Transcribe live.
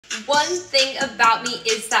One thing about me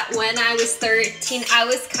is that when I was 13, I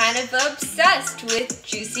was kind of obsessed with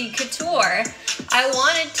Juicy Couture. I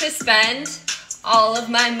wanted to spend all of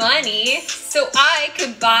my money so I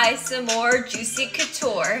could buy some more Juicy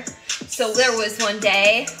Couture. So there was one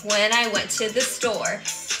day when I went to the store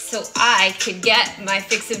so I could get my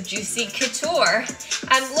fix of Juicy Couture.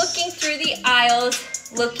 I'm looking through the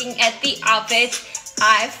aisles, looking at the outfits.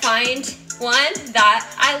 I find one that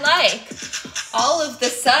I like. All of the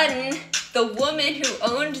sudden, the woman who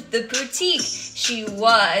owned the boutique, she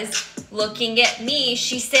was looking at me.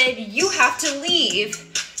 She said, "You have to leave.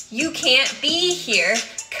 You can't be here,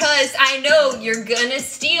 'cause I know you're gonna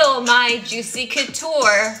steal my Juicy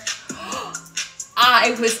Couture."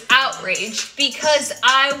 I was outraged because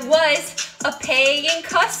I was a paying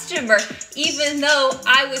customer. Even though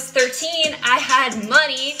I was 13, I had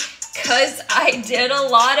money 'cause I did a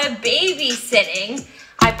lot of babysitting.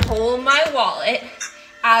 I pull my wallet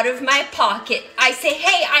out of my pocket. I say,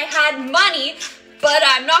 "Hey, I had money, but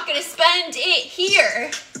I'm not gonna spend it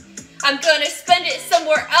here. I'm gonna spend it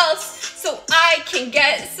somewhere else so I can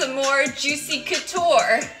get some more Juicy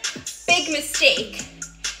Couture." Big mistake,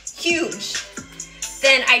 huge.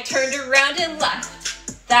 Then I turned around and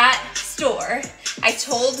left that store. I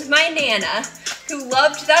told my Nana, who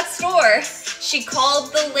loved that store. She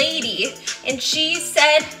called the lady and she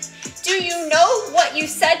said, "Do you know what you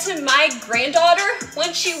said to my granddaughter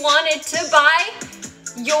when she wanted to buy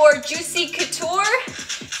your Juicy Couture?"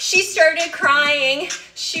 She started crying.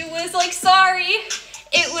 She was like, "Sorry,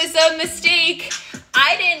 it was a mistake.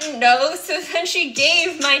 I didn't know." So then she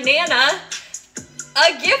gave my Nana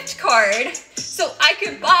a gift card so I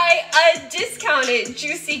could buy a discounted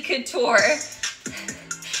Juicy Couture.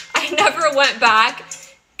 I never went back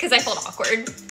because I felt awkward.